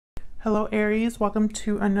Hello Aries, welcome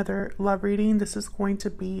to another love reading. This is going to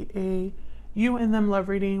be a you and them love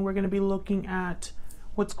reading. We're going to be looking at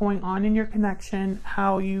what's going on in your connection,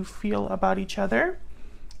 how you feel about each other,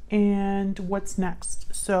 and what's next.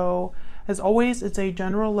 So as always, it's a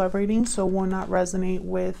general love reading, so will not resonate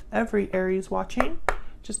with every Aries watching.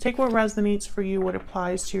 Just take what resonates for you, what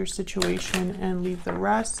applies to your situation, and leave the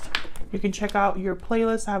rest. You can check out your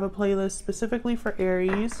playlist. I have a playlist specifically for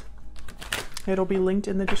Aries. It'll be linked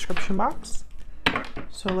in the description box.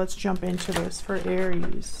 So let's jump into this for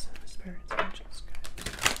Aries. Spirits, angels,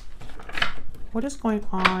 guys. What is going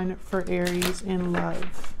on for Aries in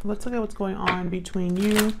love? Let's look at what's going on between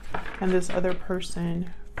you and this other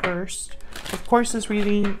person first. Of course, this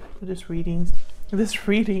reading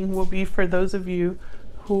will be for those of you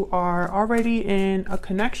who are already in a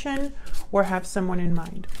connection or have someone in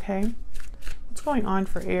mind, okay? What's going on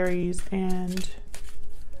for Aries and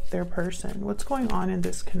their person? What's going on in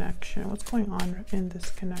this connection? What's going on in this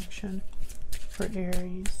connection for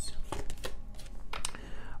Aries?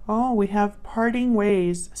 Oh, we have parting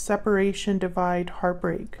ways, separation, divide,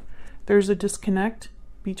 heartbreak. There's a disconnect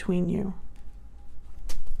between you.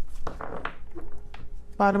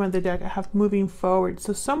 Bottom of the deck, I have moving forward.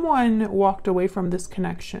 So someone walked away from this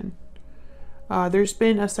connection. There's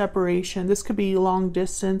been a separation. This could be long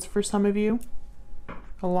distance for some of you.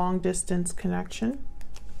 A long distance connection.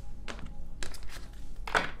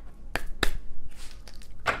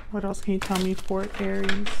 What else can you tell me for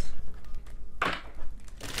Aries? What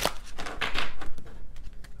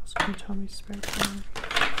else can you tell me, Spirit?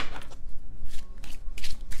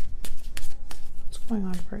 What's going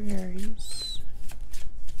on for Aries?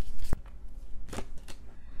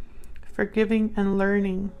 Forgiving and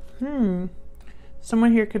learning.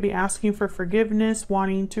 Someone here could be asking for forgiveness,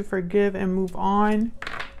 wanting to forgive and move on.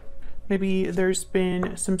 Maybe there's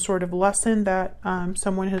been some sort of lesson that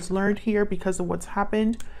someone has learned here because of what's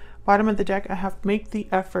happened. Bottom of the deck, I have make the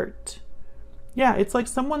effort. Yeah, it's like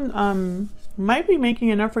someone might be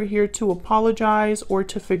making an effort here to apologize or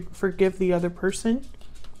to forgive the other person.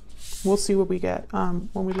 We'll see what we get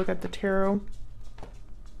when we look at the tarot.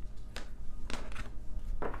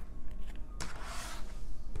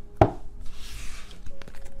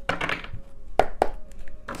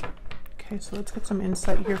 Okay, so let's get some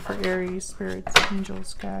insight here for Aries, spirits,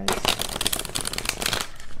 angels, guys.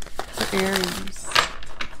 For Aries.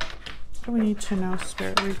 What do we need to know,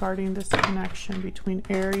 Spirit, regarding this connection between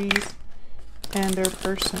Aries and their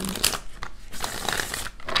person?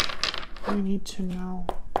 What do we need to know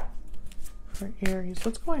for Aries?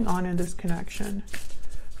 What's going on in this connection?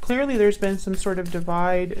 Clearly, there's been some sort of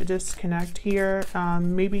divide, disconnect here.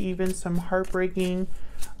 Maybe even some heartbreaking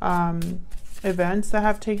events that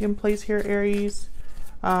have taken place here, Aries.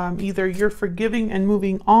 Either you're forgiving and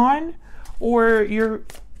moving on, or you're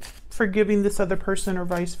forgiving this other person, or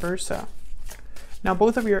vice versa. Now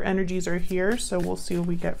both of your energies are here, so we'll see what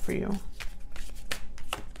we get for you.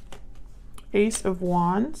 Ace of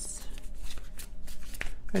Wands,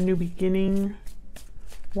 a new beginning,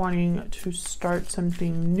 wanting to start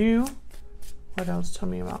something new. What else? Tell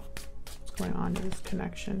me about what's going on in this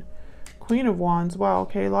connection. Queen of Wands. Wow,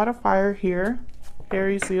 okay, a lot of fire here.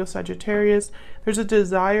 Aries, Leo, Sagittarius. There's a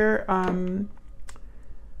desire,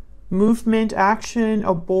 movement, action,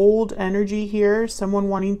 a bold energy here. Someone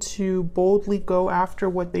wanting to boldly go after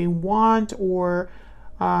what they want, or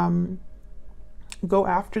go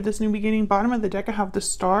after this new beginning. Bottom of the deck, I have the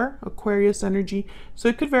Star, Aquarius energy. So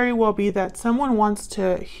it could very well be that someone wants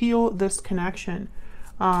to heal this connection.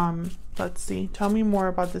 Let's see. Tell me more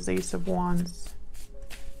about this Ace of Wands.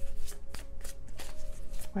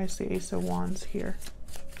 Why is the Ace of Wands here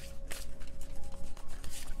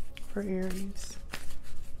for Aries?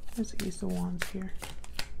 There's the Ace of Wands here.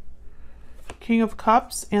 King of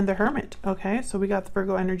Cups and the Hermit. Okay, so we got the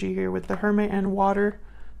Virgo energy here with the Hermit and water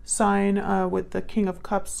sign with the King of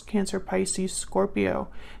Cups, Cancer, Pisces, Scorpio.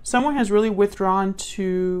 Someone has really withdrawn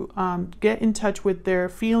to get in touch with their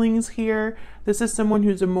feelings here. This is someone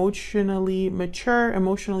who's emotionally mature,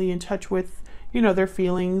 emotionally in touch with, you know, their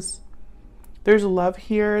feelings. There's love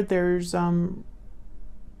here. There's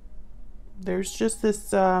just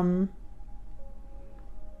this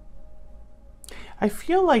I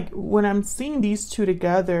feel like when I'm seeing these two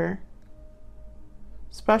together,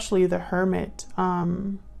 especially the Hermit,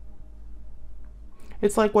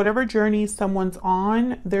 it's like whatever journey someone's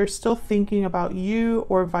on, they're still thinking about you,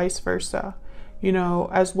 or vice versa. You know,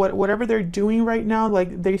 as whatever they're doing right now,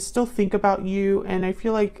 like they still think about you, and I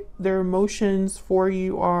feel like their emotions for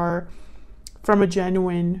you are from a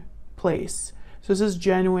genuine place. So this is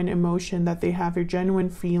genuine emotion that they have, your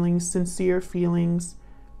genuine feelings, sincere feelings.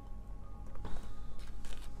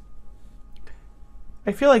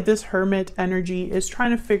 I feel like this Hermit energy is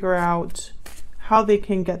trying to figure out how they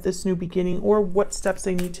can get this new beginning, or what steps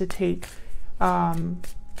they need to take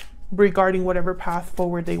regarding whatever path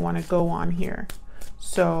forward they want to go on here.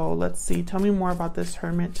 So let's see. Tell me more about this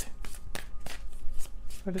Hermit.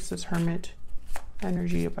 What is this Hermit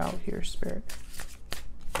energy about here, Spirit?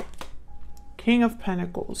 King of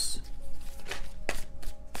Pentacles.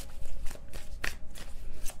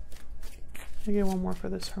 I get one more for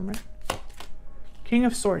this Hermit. King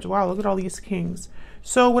of Swords. Wow, look at all these kings.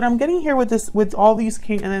 So what I'm getting here with this, with all these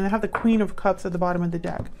kings, and then I have the Queen of Cups at the bottom of the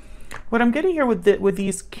deck. What I'm getting here with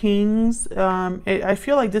these kings, I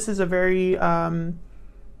feel like this is a very,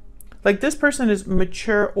 like this person is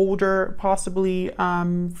mature, older, possibly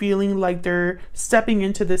feeling like they're stepping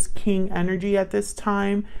into this king energy at this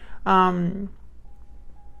time. I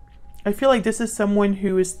feel like this is someone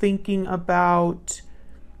who is thinking about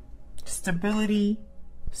stability,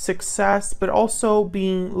 success, but also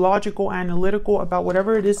being logical, analytical about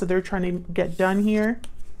whatever it is that they're trying to get done here.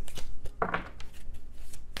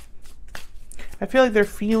 I feel like their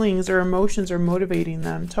feelings or emotions are motivating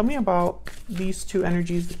them. Tell me about these two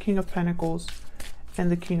energies, the King of Pentacles and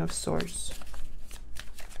the King of Swords.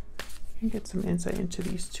 You can get some insight into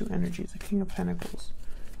these two energies, the King of Pentacles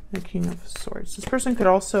and the King of Swords. This person could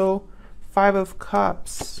also, Five of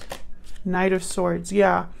Cups, Knight of Swords.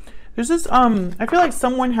 Yeah, there's this, I feel like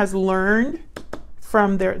someone has learned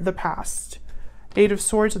from the past. Eight of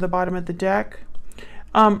Swords at the bottom of the deck.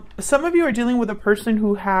 Some of you are dealing with a person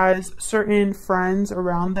who has certain friends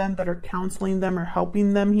around them that are counseling them or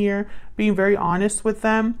helping them here, being very honest with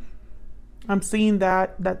them. I'm seeing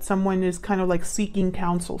that someone is kind of like seeking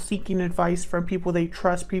counsel, seeking advice from people they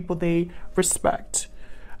trust, people they respect.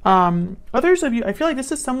 Others of you, I feel like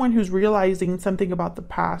this is someone who's realizing something about the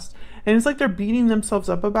past, and it's like they're beating themselves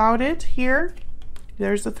up about it here.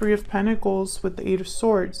 There's the Three of Pentacles with the Eight of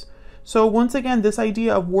Swords. So once again, this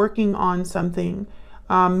idea of working on something,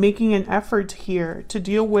 making an effort here to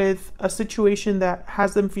deal with a situation that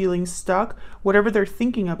has them feeling stuck, whatever they're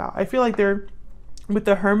thinking about. I feel like they're, with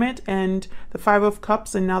the Hermit and the Five of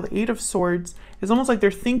Cups and now the Eight of Swords, it's almost like they're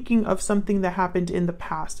thinking of something that happened in the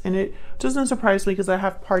past. And it doesn't surprise me because I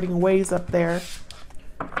have parting ways up there.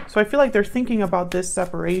 So I feel like they're thinking about this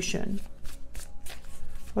separation.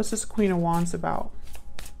 What's this Queen of Wands about?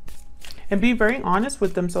 And be very honest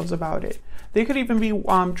with themselves about it. They could even be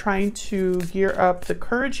trying to gear up the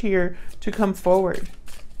courage here to come forward.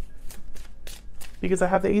 Because I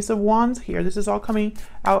have the Ace of Wands here. This is all coming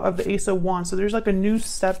out of the Ace of Wands. So there's like a new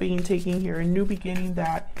step being taken here, a new beginning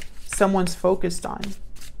that someone's focused on.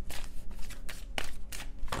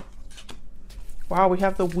 Wow, we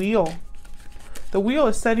have the Wheel. The Wheel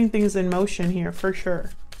is setting things in motion here for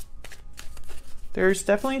sure. There's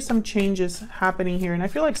definitely some changes happening here. And I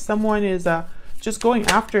feel like someone is just going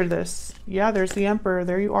after this. Yeah, there's the Emperor.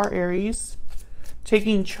 There you are, Aries.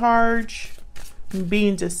 Taking charge,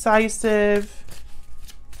 being decisive,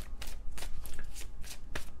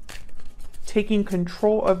 taking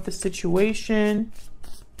control of the situation.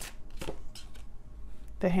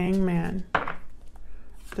 The Hangman,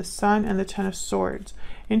 the Sun, and the Ten of Swords.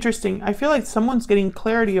 Interesting. I feel like someone's getting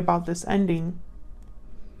clarity about this ending.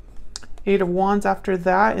 Eight of Wands after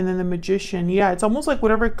that, and then the Magician. Yeah, it's almost like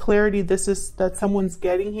whatever clarity this is that someone's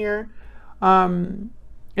getting here,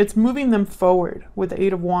 it's moving them forward with the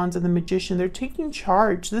Eight of Wands and the Magician. They're taking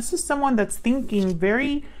charge. This is someone that's thinking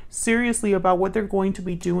very seriously about what they're going to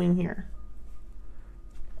be doing here.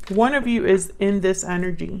 One of you is in this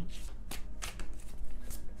energy.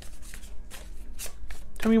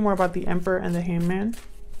 Tell me more about the Emperor and the Hangman.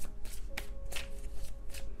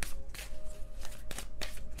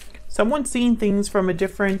 Someone's seeing things from a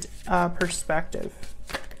different perspective.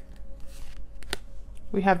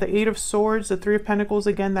 We have the Eight of Swords, the Three of Pentacles,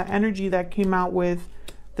 again, that energy that came out with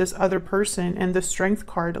this other person, and the Strength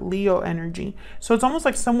card, Leo energy. So it's almost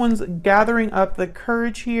like someone's gathering up the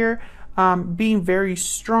courage here, being very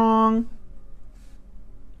strong,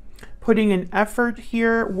 putting an effort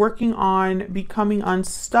here, working on becoming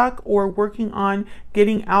unstuck or working on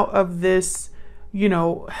getting out of this, you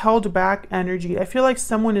know, held back energy. I feel like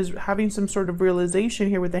someone is having some sort of realization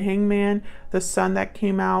here with the Hangman, the Sun that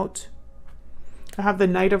came out. I have the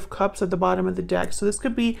Knight of Cups at the bottom of the deck. So this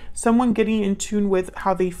could be someone getting in tune with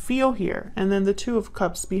how they feel here. And then the Two of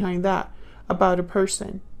Cups behind that about a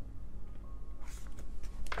person.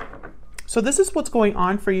 So this is what's going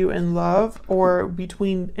on for you in love or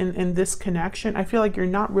between in this connection. I feel like you're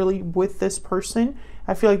not really with this person.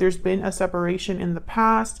 I feel like there's been a separation in the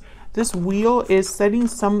past. This Wheel is setting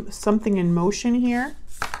something in motion here.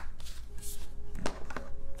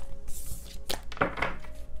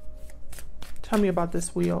 Tell me about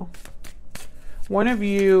this wheel. One of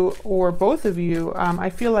you or both of you, I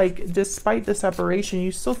feel like despite the separation,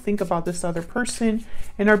 you still think about this other person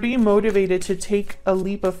and are being motivated to take a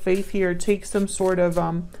leap of faith here, take some sort of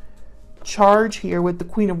charge here with the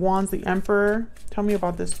Queen of Wands, the Emperor. Tell me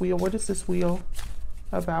about this wheel. What is this wheel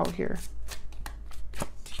about here?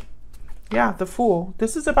 Yeah, the Fool.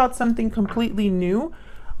 This is about something completely new.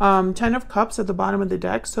 10 of Cups at the bottom of the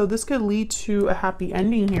deck. So this could lead to a happy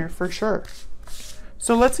ending here for sure.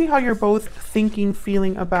 So let's see how you're both thinking,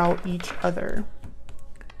 feeling about each other.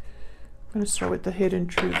 I'm going to start with the Hidden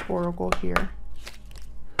Truth Oracle here.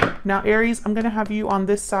 Now, Aries, I'm going to have you on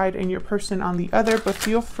this side and your person on the other, but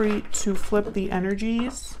feel free to flip the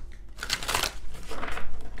energies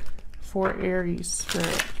for Aries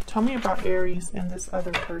Spirit. Tell me about Aries and this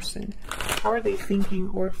other person. How are they thinking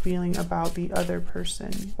or feeling about the other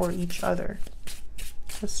person or each other?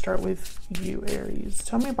 Let's start with you, Aries.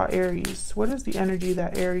 Tell me about Aries. What is the energy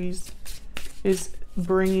that Aries is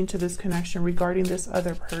bringing to this connection regarding this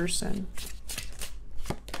other person?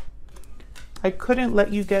 I couldn't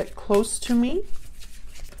let you get close to me.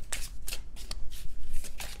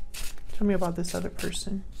 Tell me about this other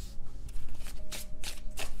person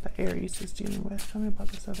that Aries is dealing with. Tell me about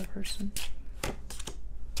this other person.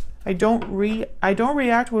 I don't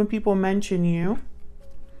react when people mention you.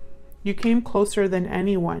 You came closer than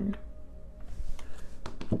anyone.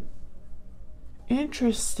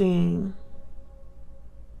 Interesting.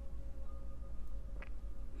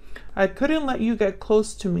 I couldn't let you get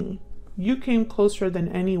close to me. You came closer than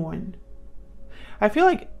anyone. I feel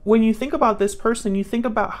like when you think about this person, you think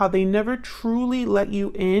about how they never truly let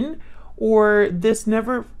you in, or this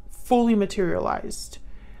never fully materialized.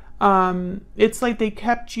 It's like they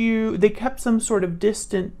kept some sort of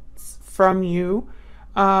distance from you.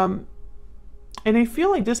 And I feel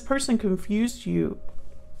like this person confused you.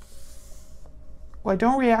 Well, I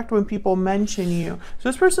don't react when people mention you. So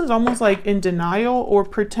this person's almost like in denial or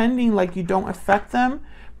pretending like you don't affect them,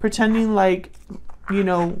 pretending like, you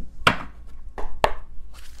know,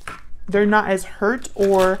 they're not as hurt,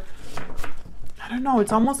 or I don't know.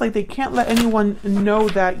 It's almost like they can't let anyone know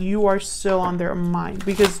that you are still on their mind,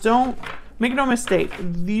 because don't make no mistake.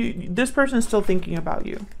 This person is still thinking about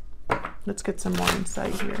you. Let's get some more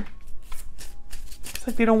insight here. It's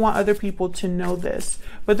like they don't want other people to know this,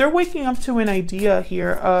 but they're waking up to an idea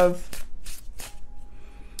here of,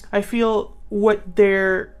 I feel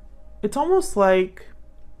it's almost like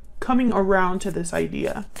coming around to this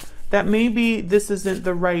idea that maybe this isn't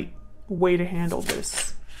the right way to handle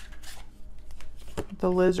this.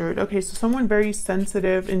 The Lizard. Okay, so someone very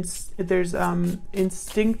sensitive, and there's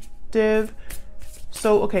instinctive.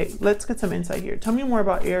 So, okay, let's get some insight here. Tell me more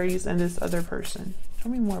about Aries and this other person.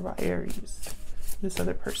 Tell me more about Aries, this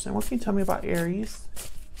other person. What can you tell me about Aries?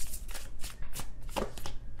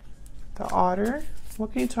 The Otter.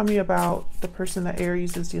 What can you tell me about the person that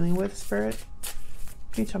Aries is dealing with, Spirit?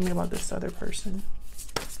 Can you tell me about this other person?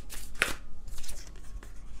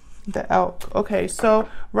 The Elk. Okay, so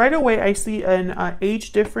right away I see an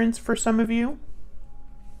age difference for some of you.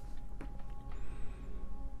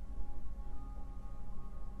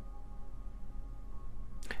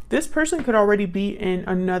 This person could already be in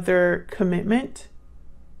another commitment.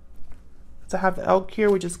 So I have the Elk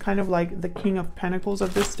here, which is kind of like the King of Pentacles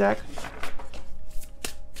of this deck.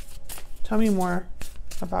 Tell me more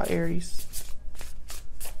about Aries.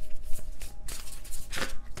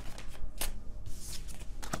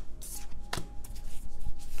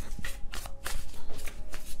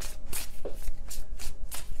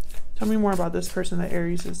 Tell me more about this person that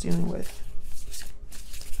Aries is dealing with.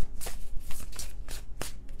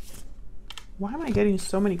 Why am I getting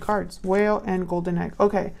so many cards? Whale and Golden Egg.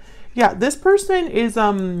 Okay. Yeah, this person is,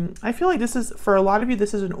 I feel like this is, for a lot of you,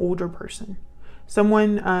 this is an older person.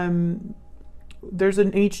 Someone, there's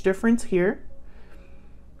an age difference here.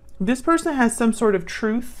 This person has some sort of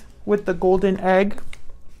truth with the Golden Egg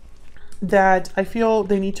that I feel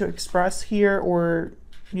they need to express here, or,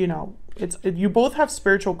 you know, you both have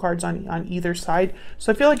spiritual cards on either side.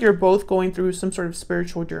 So I feel like you're both going through some sort of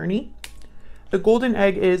spiritual journey. The Golden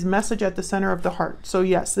Egg is message at the center of the heart. So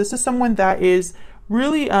yes, this is someone that is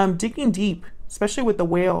really digging deep, especially with the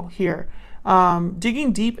Whale here,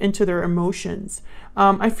 digging deep into their emotions.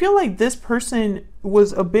 I feel like this person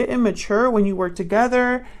was a bit immature when you worked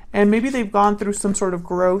together, and maybe they've gone through some sort of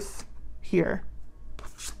growth here.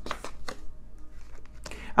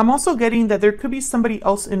 I'm also getting that there could be somebody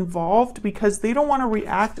else involved because they don't want to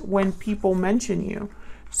react when people mention you.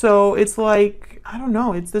 So it's like, I don't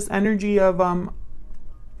know, it's this energy of I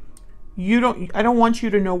don't want you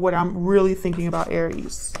to know what I'm really thinking about,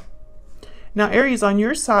 Aries. Now, Aries, on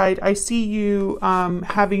your side, I see you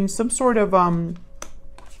having some sort of, I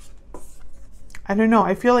don't know,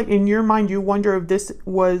 I feel like in your mind, you wonder if this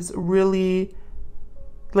was really,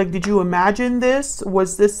 like, did you imagine this?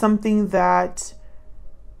 Was this something that,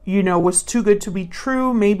 you know, was too good to be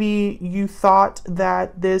true? Maybe you thought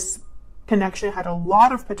that this connection had a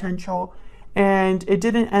lot of potential and it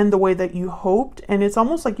didn't end the way that you hoped. And it's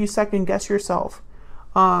almost like you second guess yourself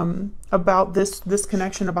about this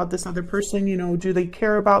connection, about this other person. You know, do they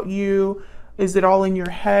care about you? Is it all in your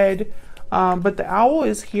head? But the owl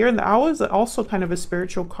is here, and the owl is also kind of a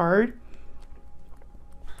spiritual card.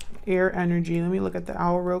 Air energy. Let me look at the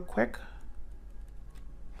owl real quick.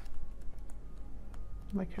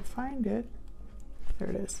 If I can find it. There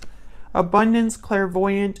it is. Abundance,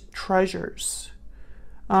 clairvoyant, treasures.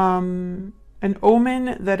 An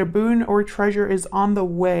omen that a boon or treasure is on the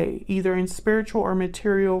way, either in spiritual or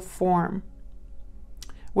material form.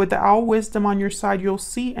 With the owl wisdom on your side, you'll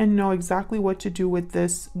see and know exactly what to do with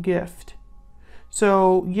this gift.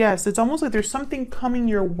 So yes, it's almost like there's something coming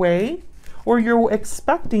your way, or you're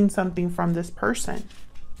expecting something from this person.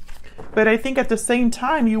 But I think at the same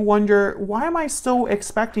time, you wonder, why am I still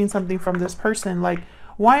expecting something from this person? Like,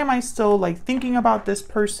 why am I still like thinking about this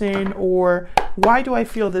person? Or why do I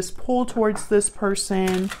feel this pull towards this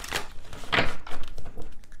person?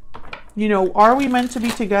 You know, are we meant to be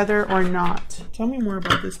together or not? Tell me more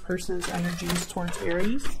about this person's energies towards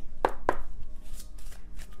Aries.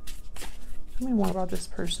 Tell me more about this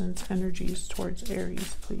person's energies towards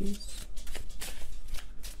Aries, please.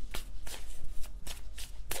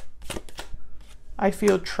 I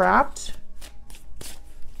feel trapped.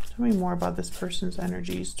 Tell me more about this person's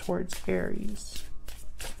energies towards Aries.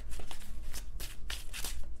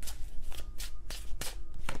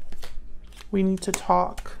 We need to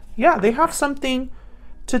talk. Yeah, they have something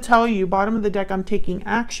to tell you. Bottom of the deck, I'm taking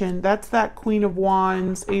action. That's that Queen of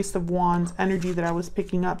Wands, Ace of Wands energy that I was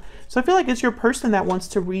picking up. So I feel like it's your person that wants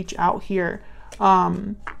to reach out here.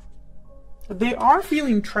 They are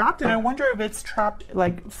feeling trapped, and I wonder if it's trapped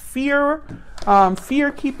like fear,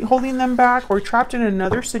 fear keep holding them back, or trapped in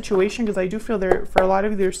another situation, because I do feel there, for a lot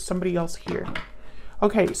of you, there's somebody else here.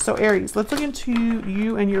 Okay, so Aries, let's look into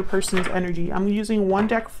you and your person's energy. I'm using one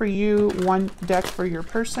deck for you, one deck for your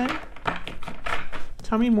person.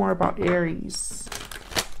 Tell me more about Aries.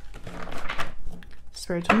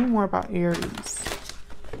 Spirit, tell me more about Aries.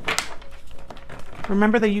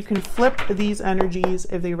 Remember that you can flip these energies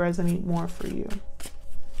if they resonate more for you.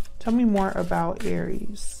 Tell me more about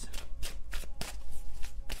Aries.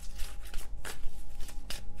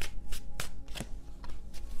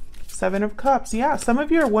 Seven of Cups. Yeah, some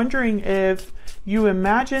of you are wondering if you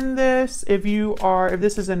imagine this, if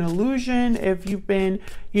this is an illusion, if you've been,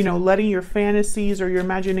 you know, letting your fantasies or your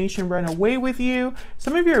imagination run away with you.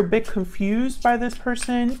 Some of you are a bit confused by this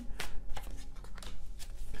person.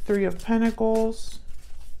 Three of Pentacles.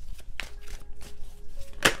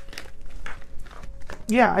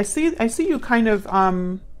 Yeah, I see you kind of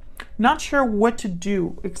not sure what to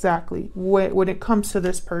do exactly when it comes to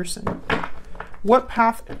this person. What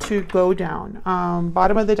path to go down.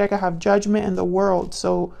 Bottom of the deck, I have Judgment and the World.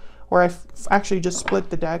 So, or I've actually just split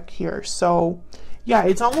the deck here. So yeah,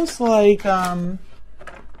 it's almost like part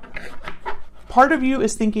of you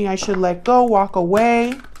is thinking I should let go, walk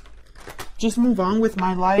away, just move on with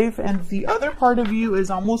my life. And the other part of you is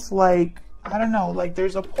almost like, I don't know, like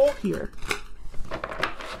there's a pull here.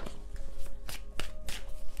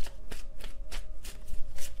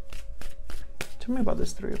 Tell me about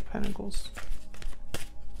this Three of Pentacles.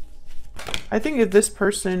 I think if this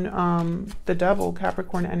person, the Devil,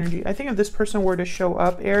 Capricorn energy, I think if this person were to show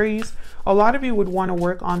up, Aries, a lot of you would want to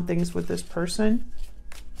work on things with this person.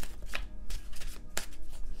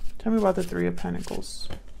 Tell me about the Three of Pentacles.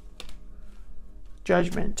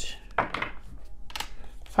 Judgment.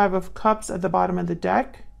 Five of Cups at the bottom of the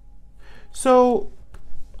deck. So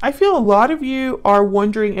I feel a lot of you are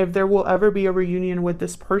wondering if there will ever be a reunion with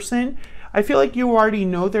this person. I feel like you already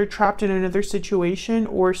know they're trapped in another situation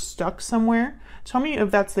or stuck somewhere. Tell me if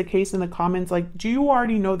that's the case in the comments. Like, do you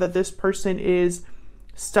already know that this person is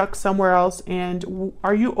stuck somewhere else? And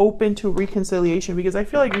are you open to reconciliation? Because I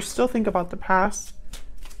feel like you still think about the past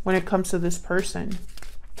when it comes to this person.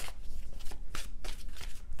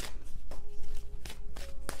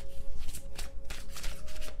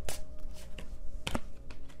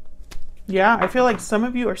 Yeah, I feel like some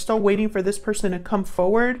of you are still waiting for this person to come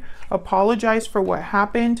forward, apologize for what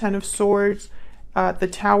happened. Ten of Swords, the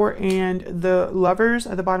Tower, and the Lovers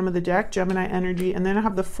at the bottom of the deck, Gemini energy, and then I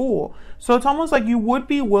have the Fool. So it's almost like you would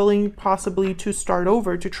be willing possibly to start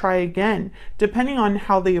over, to try again, depending on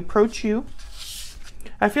how they approach you.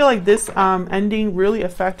 I feel like this ending really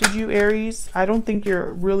affected you, Aries. I don't think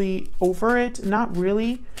you're really over it. Not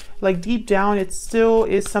really. Like deep down, it still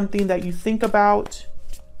is something that you think about.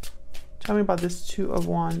 Tell me about this Two of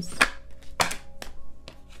Wands.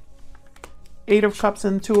 Eight of Cups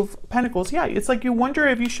and Two of Pentacles. Yeah, it's like you wonder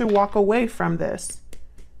if you should walk away from this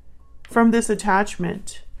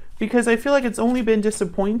attachment, because I feel like it's only been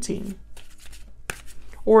disappointing.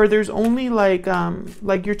 Or there's only like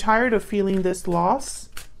you're tired of feeling this loss.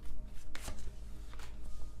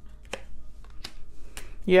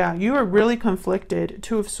 Yeah, you are really conflicted.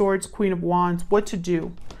 Two of Swords, Queen of Wands. What to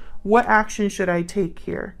do? What action should I take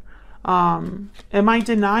here? Am I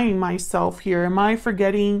denying myself here? Am I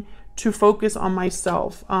forgetting to focus on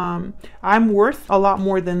myself? I'm worth a lot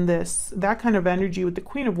more than this. That kind of energy with the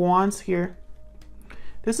Queen of Wands here.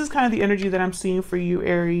 This is kind of the energy that I'm seeing for you,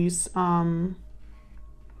 Aries. A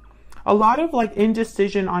lot of like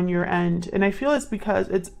indecision on your end, and I feel it's because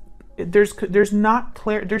there's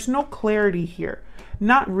no clarity here.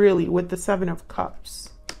 Not really, with the Seven of Cups.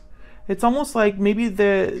 It's almost like maybe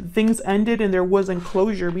the things ended and there wasn't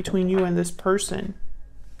closure between you and this person.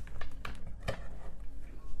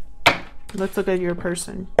 Let's look at your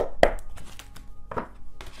person.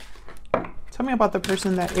 Tell me about the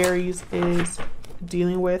person that Aries is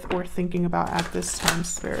dealing with or thinking about at this time,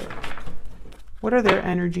 Spirit. What are their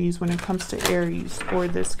energies when it comes to Aries or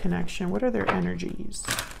this connection? What are their energies?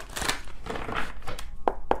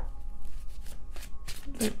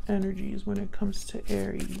 Their energies when it comes to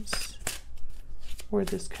Aries or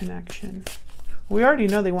this connection. We already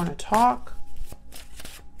know they want to talk.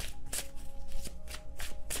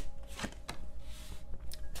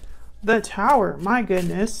 The Tower, my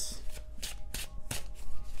goodness.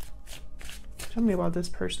 Tell me about this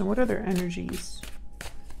person. What are their energies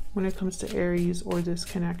when it comes to Aries or this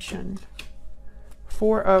connection?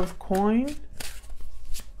 Four of Coin.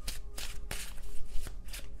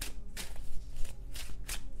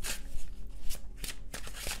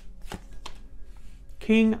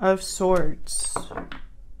 King of Swords.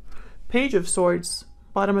 Page of Swords,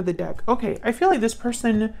 bottom of the deck. Okay, I feel like this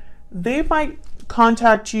person, they might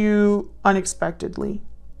contact you unexpectedly.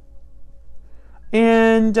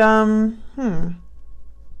 And,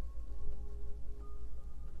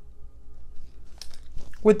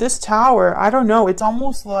 with this Tower, I don't know. It's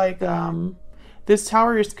almost like this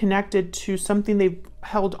Tower is connected to something they've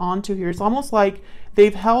held on to here. It's almost like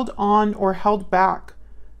they've held on or held back.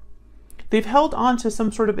 They've held on to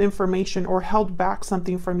some sort of information or held back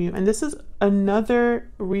something from you. And this is another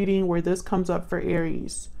reading where this comes up for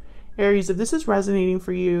Aries. Aries, if this is resonating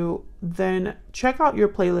for you, then check out your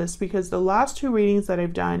playlist, because the last two readings that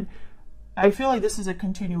I've done, I feel like this is a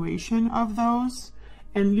continuation of those.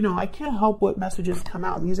 And, you know, I can't help what messages come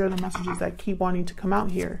out. These are the messages that keep wanting to come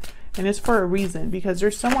out here. And it's for a reason, because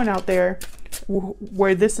there's someone out there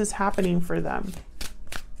where this is happening for them.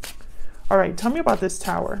 All right, tell me about this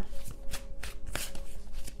Tower.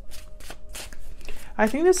 I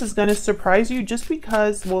think this is going to surprise you just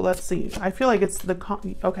because, well, let's see. I feel like it's the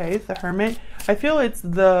Hermit. I feel it's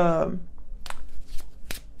the,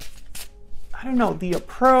 I don't know, the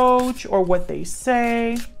approach or what they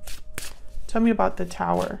say. Tell me about the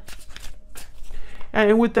Tower.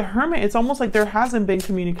 And with the Hermit, it's almost like there hasn't been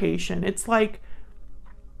communication. It's like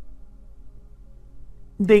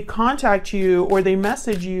they contact you or they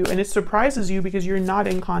message you and it surprises you because you're not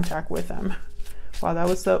in contact with them. Wow, that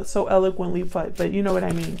was so eloquently put, but you know what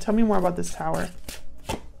I mean. Tell me more about this Tower.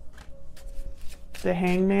 The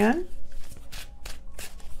Hangman.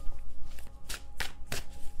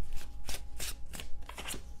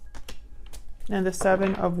 And the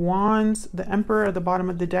Seven of Wands, the Emperor at the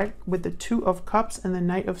bottom of the deck with the Two of Cups and the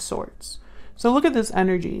Knight of Swords. So look at this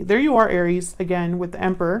energy. There you are, Aries, again with the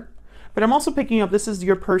Emperor. But I'm also picking up, this is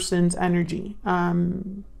your person's energy.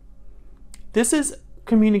 This is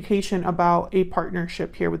communication about a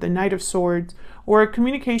partnership here with the Knight of Swords, or a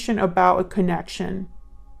communication about a connection,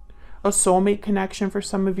 a soulmate connection for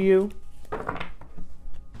some of you.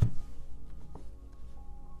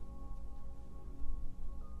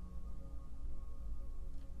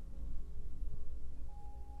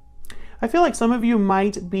 I feel like some of you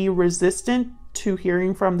might be resistant to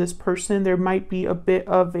hearing from this person. There might be a bit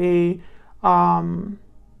of a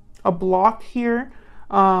block here.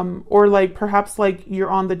 Or like perhaps like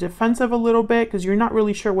you're on the defensive a little bit because you're not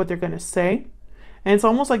really sure what they're going to say. And it's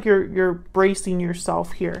almost like you're bracing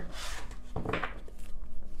yourself here.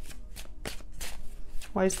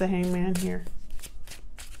 Why is the Hangman here?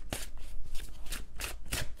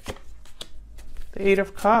 The Eight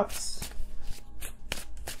of Cups.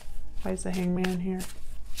 Why is the Hangman here?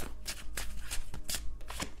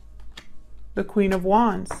 The Queen of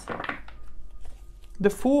Wands. The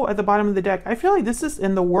Fool at the bottom of the deck. I feel like this is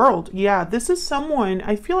in the world. Yeah, this is someone,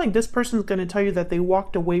 I feel like this person's going to tell you that they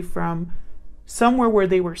walked away from somewhere where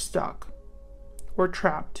they were stuck or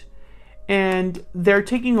trapped. And they're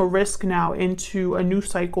taking a risk now into a new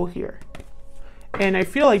cycle here. And I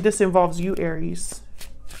feel like this involves you, Aries.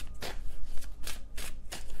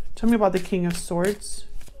 Tell me about the King of Swords.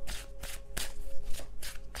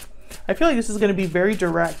 I feel like this is going to be very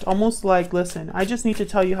direct, almost like, listen, I just need to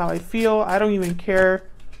tell you how I feel. I don't even care,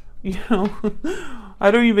 you know,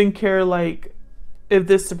 I don't even care like if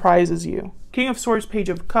this surprises you. King of Swords, Page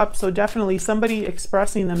of Cups. So definitely somebody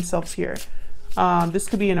expressing themselves here. This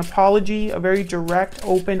could be an apology, a very direct,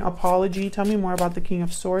 open apology. Tell me more about the King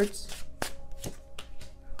of Swords.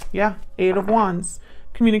 Yeah, Eight of Wands.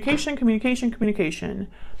 Communication, communication, communication.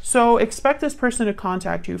 So expect this person to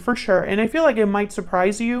contact you for sure. And I feel like it might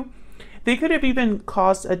surprise you. They could have even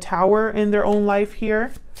caused a tower in their own life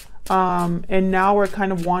here. And now we're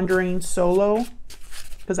kind of wandering solo.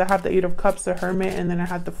 Because I have the Eight of Cups, the Hermit, and then I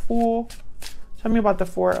had the Fool. Tell me about the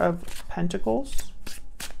Four of Pentacles.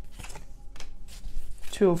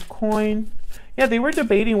 Two of Coin. Yeah, they were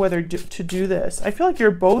debating whether to do this. I feel like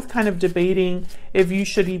you're both kind of debating if you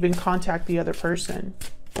should even contact the other person.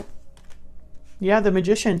 Yeah, the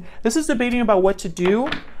Magician. This is debating about what to do.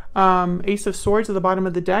 Ace of Swords at the bottom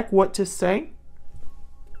of the deck, what to say.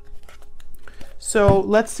 So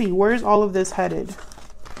let's see, where's all of this headed?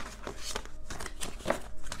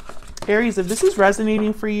 Aries, if this is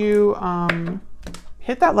resonating for you,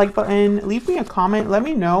 hit that like button, leave me a comment, let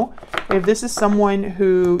me know if this is someone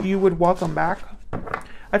who you would welcome back.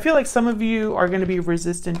 I feel like some of you are going to be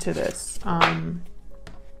resistant to this.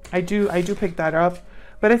 I do pick that up,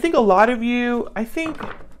 but I think a lot of you, I think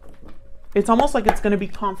it's almost like it's going to be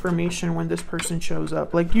confirmation when this person shows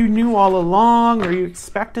up. Like you knew all along, or you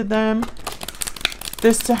expected them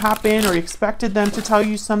this to happen, or you expected them to tell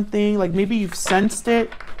you something. Like maybe you've sensed it.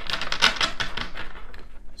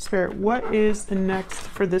 Spirit, what is the next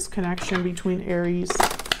for this connection between Aries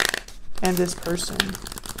and this person?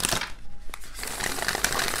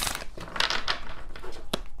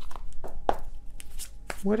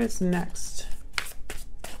 What is next?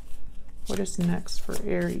 What is next for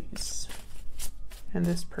Aries and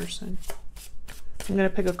this person? I'm going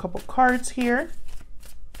to pick a couple cards here.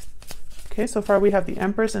 Okay, so far we have the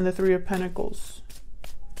Empress and the Three of Pentacles.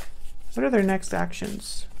 What are their next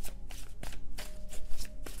actions?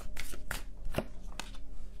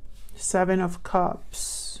 Seven of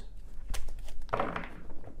Cups.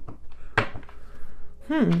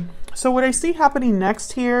 So what I see happening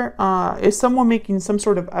next here is someone making some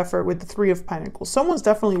sort of effort with the Three of Pentacles. Someone's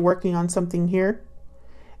definitely working on something here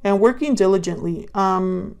and working diligently.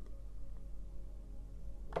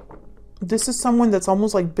 This is someone that's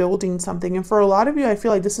almost like building something. And for a lot of you, I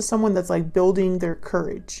feel like this is someone that's like building their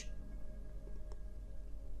courage.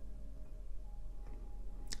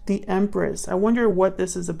 The Empress. I wonder what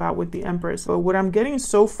this is about with the Empress. But what I'm getting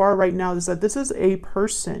so far right now is that this is a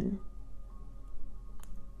person.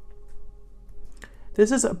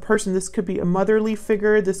 This is a person. This could be a motherly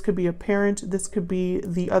figure. This could be a parent. This could be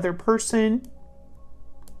the other person.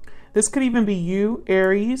 This could even be you,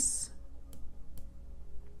 Aries.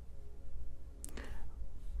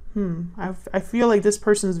 I feel like this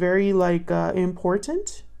person's very like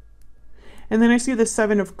important. And then I see the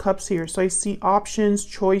Seven of Cups here. So I see options,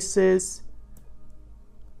 choices.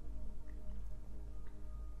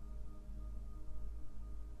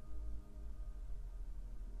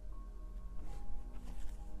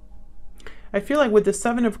 I feel like with the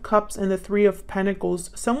Seven of Cups and the Three of Pentacles,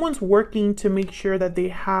 someone's working to make sure that they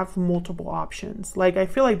have multiple options. Like, I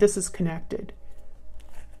feel like this is connected.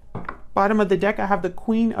 Bottom of the deck, I have the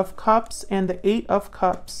Queen of Cups and the Eight of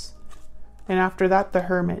Cups. And after that, the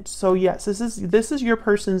Hermit. So yes, this is your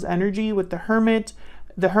person's energy with the Hermit.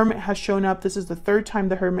 The Hermit has shown up. This is the third time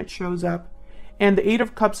the Hermit shows up. And the Eight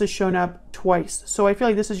of Cups has shown up twice. So I feel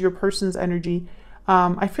like this is your person's energy.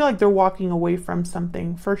 I feel like they're walking away from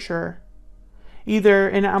something for sure. Either,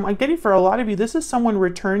 and I'm getting for a lot of you, this is someone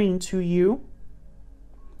returning to you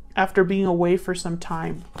after being away for some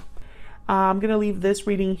time. I'm going to leave this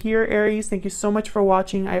reading here, Aries. Thank you so much for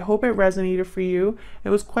watching. I hope it resonated for you. It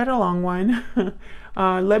was quite a long one.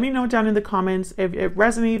 Let me know down in the comments if it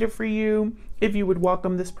resonated for you, if you would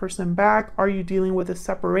welcome this person back. Are you dealing with a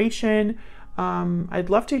separation? I'd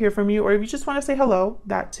love to hear from you, or if you just want to say hello,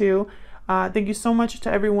 that too. Thank you so much to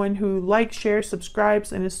everyone who likes, shares,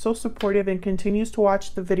 subscribes, and is so supportive and continues to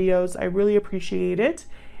watch the videos. I really appreciate it.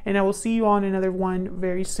 And I will see you on another one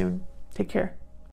very soon. Take care.